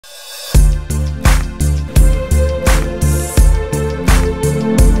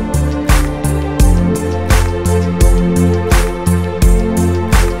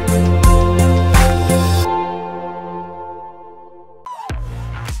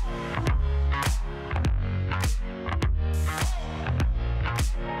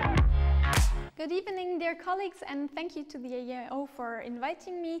Dear colleagues, and thank you to the AEO for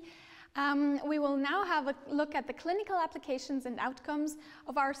inviting me. We will now have a look at the clinical applications and outcomes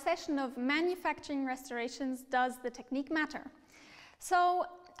of our session of Manufacturing Restorations, Does the Technique Matter? So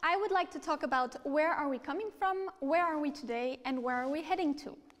I would like to talk about where are we coming from, where are we today, and where are we heading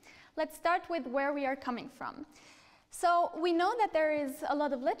to. Let's start with where we are coming from. So we know that there is a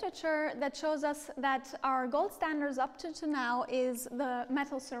lot of literature that shows us that our gold standards up to now is the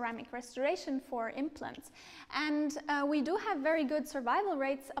metal ceramic restoration for implants. And we do have very good survival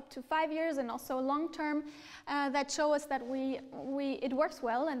rates up to 5 years and also long term that show us that it works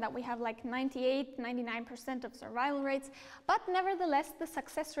well and that we have like 98–99% of survival rates, but nevertheless the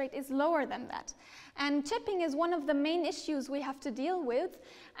success rate is lower than that. And chipping is one of the main issues we have to deal with,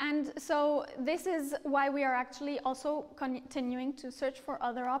 and so this is why we are actually also continuing to search for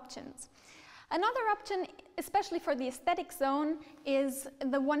other options. Another option, especially for the aesthetic zone, is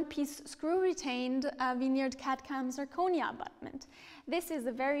the one-piece screw-retained veneered CAD/CAM zirconia abutment. This is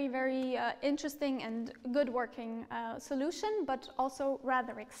a very interesting and good working solution, but also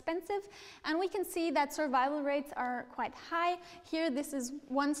rather expensive. And we can see that survival rates are quite high. Here, this is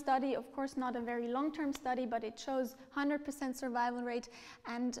one study, of course not a very long-term study, but it shows 100% survival rate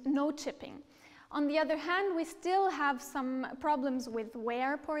and no chipping. On the other hand, we still have some problems with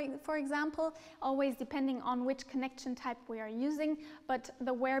wear, for example, always depending on which connection type we are using, but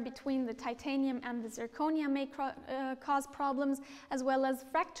the wear between the titanium and the zirconia may cause problems, as well as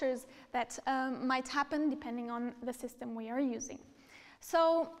fractures that might happen depending on the system we are using.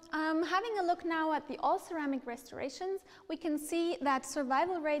 So having a look now at the all-ceramic restorations, we can see that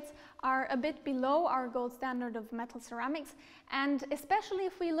survival rates are a bit below our gold standard of metal ceramics, and especially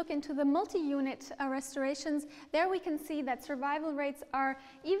if we look into the multi-unit restorations, there we can see that survival rates are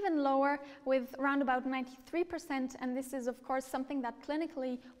even lower, with around about 93%, and this is of course something that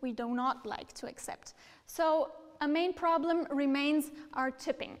clinically we do not like to accept. So a main problem remains our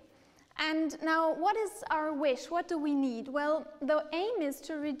chipping. And now, what is our wish? What do we need? Well, the aim is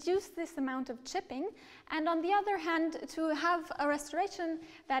to reduce this amount of chipping, and on the other hand, to have a restoration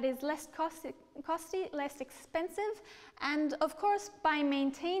that is less costly, less expensive, and of course, by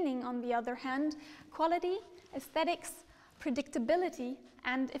maintaining, on the other hand, quality, aesthetics, predictability,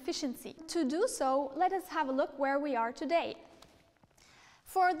 and efficiency. To do so, let us have a look where we are today.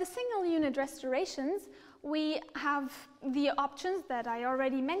 For the single unit restorations, we have the options that I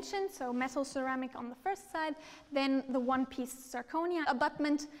already mentioned, so metal ceramic on the first side, then the one-piece zirconia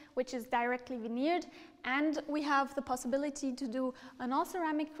abutment, which is directly veneered, and we have the possibility to do an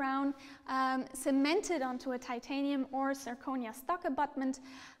all-ceramic crown cemented onto a titanium or zirconia stock abutment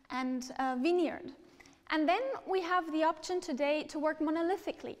and veneered. And then we have the option today to work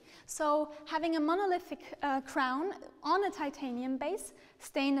monolithically. So having a monolithic crown on a titanium base,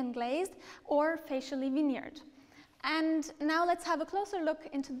 stained and glazed, or facially veneered. And now let's have a closer look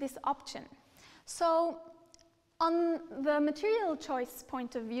into this option. So on the material choice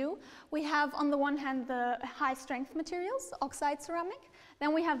point of view, we have on the one hand the high strength materials, oxide ceramic.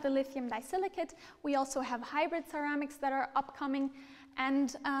 Then we have the lithium disilicate. We also have hybrid ceramics that are upcoming.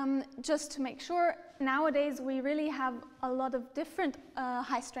 And just to make sure, nowadays we really have a lot of different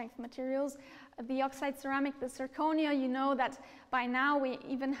high-strength materials. The oxide ceramic, the zirconia, you know that by now we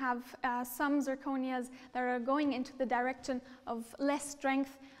even have some zirconias that are going into the direction of less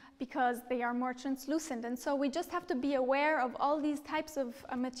strength because they are more translucent. And so we just have to be aware of all these types of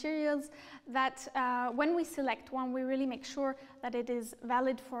materials that when we select one, we really make sure that it is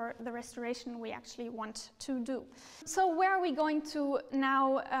valid for the restoration we actually want to do. So where are we going to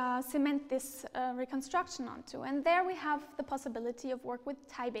now cement this reconstruction onto? And there we have the possibility of work with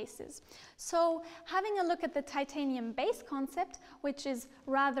tie bases. So having a look at the titanium base concept, which is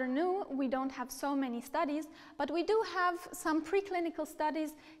rather new, we don't have so many studies, but we do have some preclinical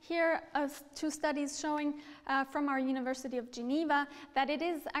studies. Here are two studies showing from our University of Geneva that it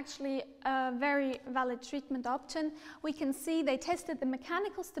is actually a very valid treatment option. We can see they tested the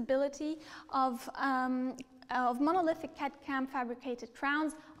mechanical stability of monolithic CAD/CAM fabricated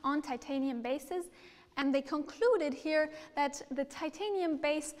crowns on titanium bases, and they concluded here that the titanium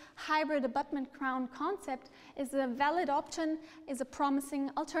base hybrid abutment crown concept is a valid option, is a promising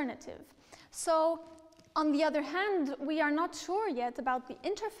alternative. So on the other hand, we are not sure yet about the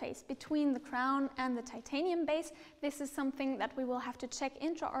interface between the crown and the titanium base. This is something that we will have to check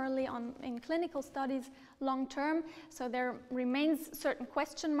intraorally in clinical studies long term, so there remains certain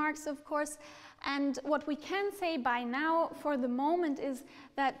question marks, of course. And what we can say by now for the moment is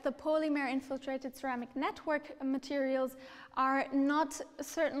that the polymer infiltrated ceramic network materials are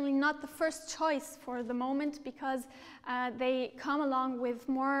certainly not the first choice for the moment, because they come along with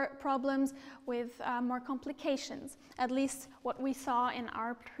more problems, with more complications, at least what we saw in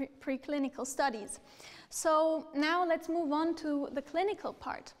our preclinical studies. So now let's move on to the clinical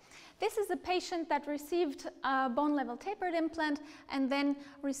part. This is a patient that received a bone level tapered implant and then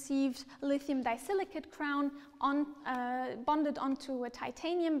received lithium disilicate crown bonded onto a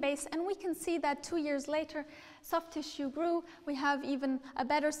titanium base, and we can see that 2 years later soft tissue grew. We have even a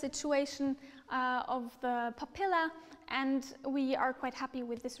better situation of the papilla, and we are quite happy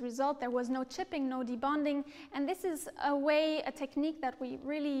with this result. There was no chipping, no debonding, and this is a technique that we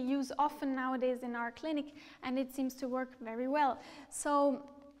really use often nowadays in our clinic, and it seems to work very well. So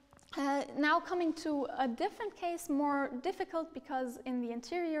now coming to a different case, more difficult, because in the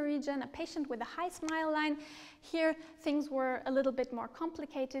anterior region, a patient with a high smile line, here things were a little bit more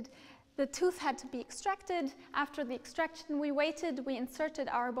complicated. The tooth had to be extracted. After the extraction, we waited, we inserted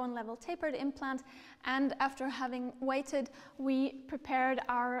our bone level tapered implant, and after having waited, we prepared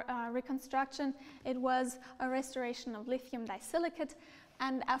our reconstruction. It was a restoration of lithium disilicate.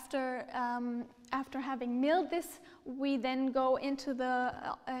 And after having milled this, we then go into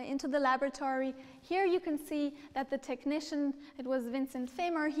the laboratory. Here you can see that the technician, it was Vincent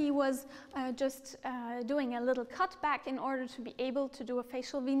Famer, he was just doing a little cutback in order to be able to do a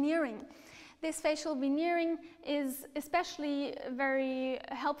facial veneering. This facial veneering is especially very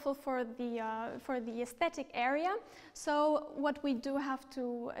helpful for the aesthetic area. So what we do have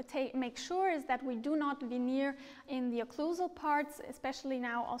to make sure is that we do not veneer in the occlusal parts, especially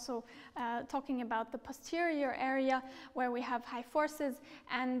now also talking about the posterior area where we have high forces.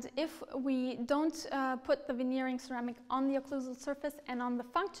 And if we don't put the veneering ceramic on the occlusal surface and on the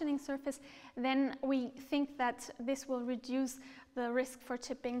functioning surface, then we think that this will reduce the risk for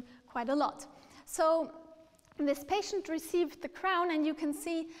chipping quite a lot. So this patient received the crown, and you can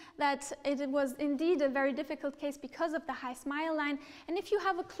see that it was indeed a very difficult case because of the high smile line. And if you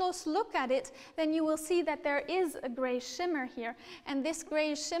have a close look at it, then you will see that there is a gray shimmer here. And this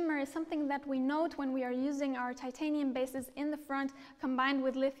gray shimmer is something that we note when we are using our titanium bases in the front combined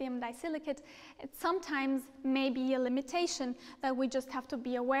with lithium disilicate. It sometimes may be a limitation that we just have to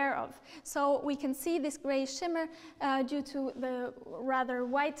be aware of. So we can see this gray shimmer due to the rather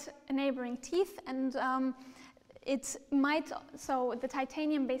white neighboring teeth, and so the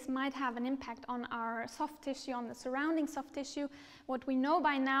titanium base might have an impact on our soft tissue, on the surrounding soft tissue. What we know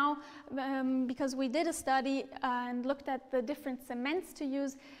by now, because we did a study and looked at the different cements to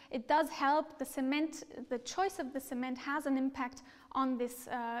use, it does help. The cement, the choice of the cement has an impact on this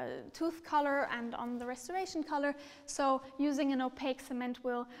tooth color and on the restoration color. So using an opaque cement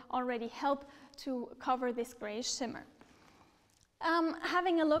will already help to cover this grayish shimmer.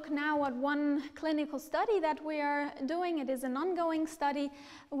 Having a look now at one clinical study that we are doing, it is an ongoing study.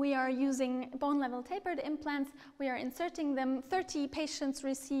 We are using bone level tapered implants. We are inserting them. 30 patients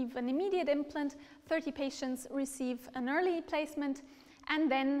receive an immediate implant, 30 patients receive an early placement,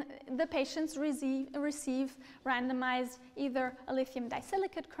 and then the patients receive randomized either a lithium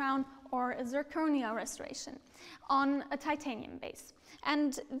disilicate crown or a zirconia restoration on a titanium base.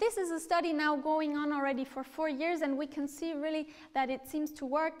 And this is a study now going on already for 4 years, and we can see really that it seems to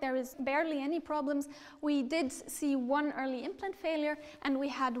work. There is barely any problems. We did see one early implant failure, and we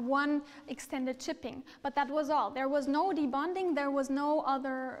had one extended chipping, but that was all. There was no debonding, there was no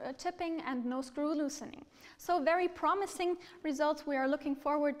other chipping, and no screw loosening. So very promising results. We are looking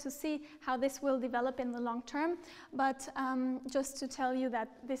forward to see how this will develop in the long term, but just to tell you that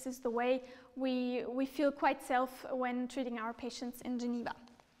this is the way we feel quite safe when treating our patients in Geneva.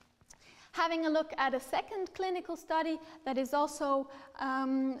 Having a look at a second clinical study that is also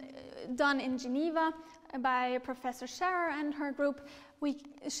done in Geneva by Professor Scherer and her group.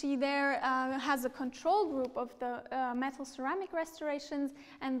 She there has a control group of the metal ceramic restorations,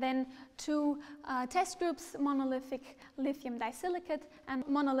 and then 2 test groups, monolithic lithium disilicate and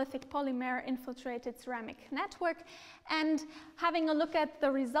monolithic polymer infiltrated ceramic network. And having a look at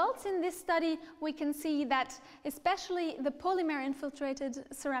the results in this study, we can see that especially the polymer infiltrated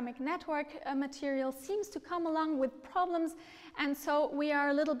ceramic network material seems to come along with problems, and so we are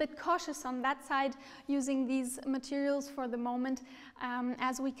a little bit cautious on that side using these materials for the moment,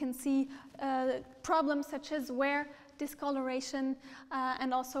 as we can see problems such as wear, discoloration,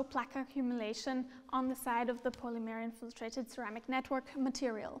 and also plaque accumulation on the side of the polymer infiltrated ceramic network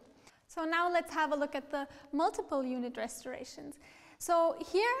material. So now let's have a look at the multiple unit restorations. So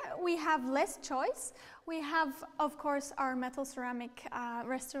here we have less choice. We have, of course, our metal ceramic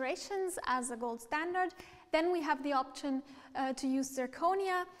restorations as a gold standard. Then we have the option to use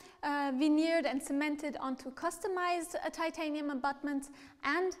zirconia, veneered and cemented onto customized titanium abutments.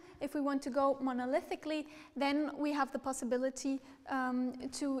 And if we want to go monolithically, then we have the possibility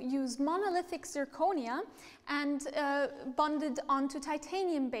to use monolithic zirconia and bonded onto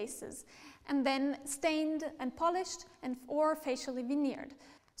titanium bases, and then stained and polished or facially veneered.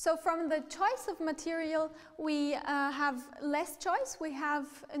 So from the choice of material, we have less choice. We have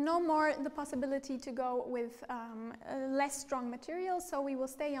no more the possibility to go with less strong materials. So we will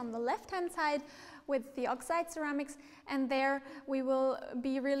stay on the left-hand side with the oxide ceramics, and there we will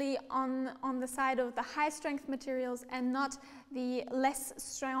be really on the side of the high-strength materials and not the less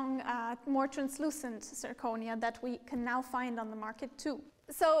strong, more translucent zirconia that we can now find on the market too.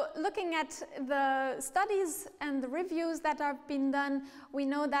 So looking at the studies and the reviews that have been done, we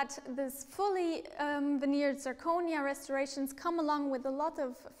know that this fully veneered zirconia restorations come along with a lot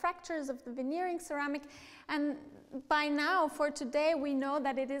of fractures of the veneering ceramic, and by now, for today, we know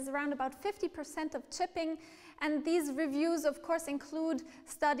that it is around about 50% of chipping, and these reviews of course include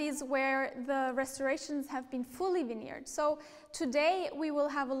studies where the restorations have been fully veneered. So today we will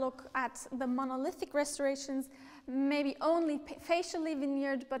have a look at the monolithic restorations, maybe only facially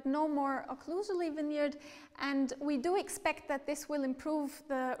veneered but no more occlusally veneered, and we do expect that this will improve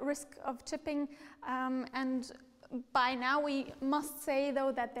the risk of chipping, and by now we must say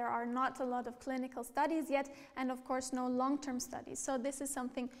though that there are not a lot of clinical studies yet, and of course no long-term studies, so this is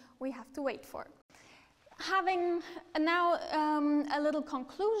something we have to wait for. Having now a little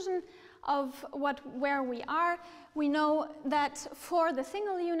conclusion of where we are, we know that for the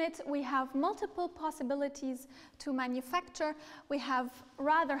single unit we have multiple possibilities to manufacture. We have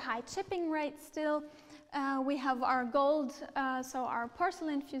rather high chipping rates still. We have our gold, so our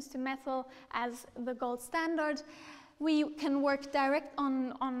porcelain fused to metal as the gold standard. We can work direct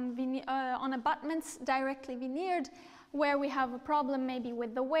on abutments directly veneered, where we have a problem maybe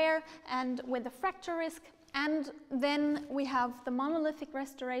with the wear and with the fracture risk. And then we have the monolithic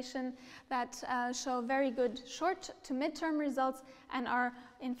restoration that show very good short to mid-term results and are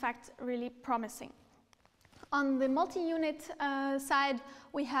in fact really promising. On the multi-unit side,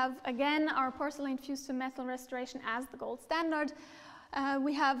 we have again our porcelain fused to metal restoration as the gold standard.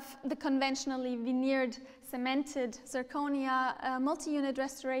 We have the conventionally veneered cemented zirconia multi-unit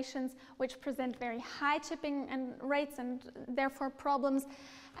restorations, which present very high chipping and rates and therefore problems.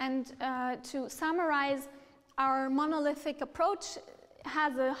 And to summarize, our monolithic approach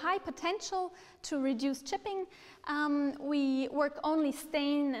has a high potential to reduce chipping. We work only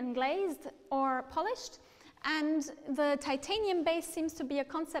stained and glazed or polished. And the titanium base seems to be a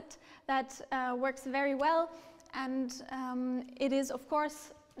concept that works very well, and it is of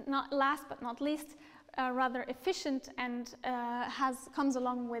course not last but not least rather efficient and comes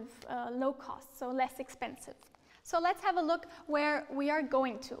along with low cost, so less expensive. So let's have a look where we are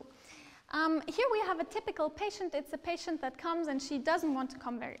going to. Here we have a typical patient. It's a patient that comes and she doesn't want to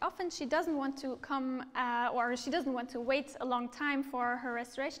come very often. She doesn't want to come or she doesn't want to wait a long time for her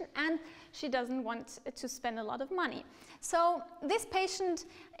restoration, and she doesn't want to spend a lot of money. So this patient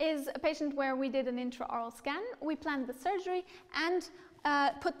is a patient where we did an intraoral scan. We planned the surgery and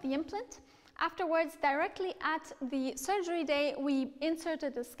put the implant. Afterwards, directly at the surgery day, we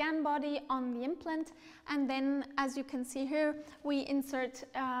inserted a scan body on the implant, and then, as you can see here, we insert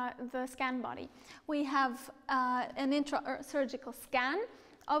the scan body. We have an intrasurgical scan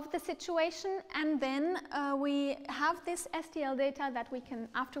of the situation, and then we have this STL data that we can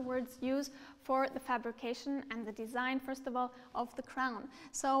afterwards use for the fabrication and the design, first of all, of the crown.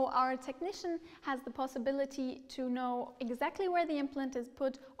 So our technician has the possibility to know exactly where the implant is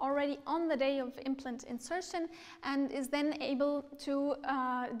put already on the day of implant insertion, and is then able to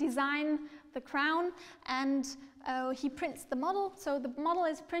design the crown, and he prints the model. So the model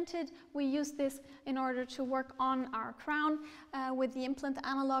is printed. We use this in order to work on our crown with the implant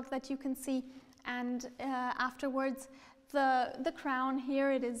analog that you can see, and afterwards the crown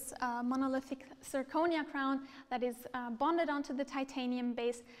here, it is a monolithic zirconia crown that is bonded onto the titanium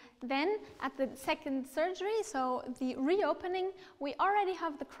base. Then at the second surgery, so the reopening, we already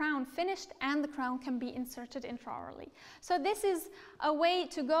have the crown finished and the crown can be inserted intraorally. So this is a way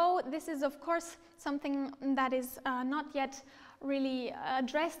to go. This is of course something that is not yet really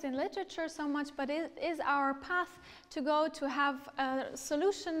addressed in literature so much, but it is our path to go to have a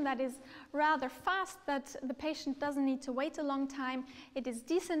solution that is rather fast, that the patient doesn't need to wait a long time. It is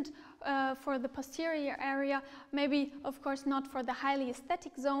decent for the posterior area, maybe of course not for the highly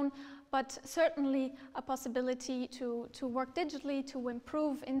aesthetic zone, but certainly a possibility to work digitally, to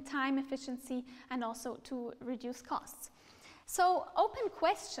improve in time efficiency, and also to reduce costs. So open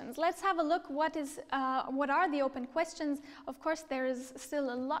questions. Let's have a look what are the open questions. Of course, there is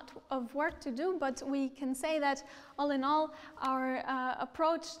still a lot of work to do, but we can say that all in all, our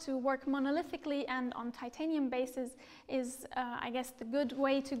approach to work monolithically and on titanium bases is, I guess, the good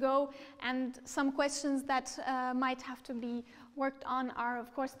way to go. And some questions that might have to be worked on are,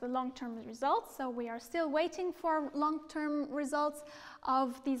 of course, the long-term results. So we are still waiting for long-term results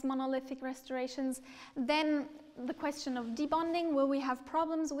of these monolithic restorations. Then the question of debonding. Will we have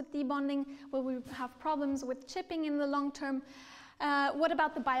problems with debonding? Will we have problems with chipping in the long term? What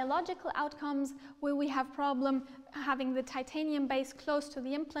about the biological outcomes? Will we have problem having the titanium base close to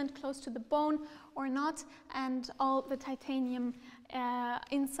the implant, close to the bone or not, and all the titanium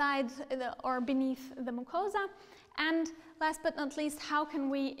inside or beneath the mucosa? And last but not least, how can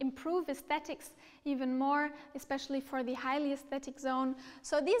we improve aesthetics even more, especially for the highly aesthetic zone?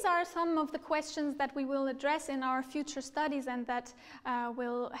 So these are some of the questions that we will address in our future studies and that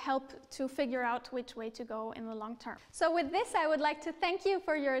will help to figure out which way to go in the long term. So with this, I would like to thank you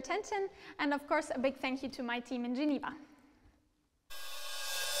for your attention, and of course, a big thank you to my team in Geneva.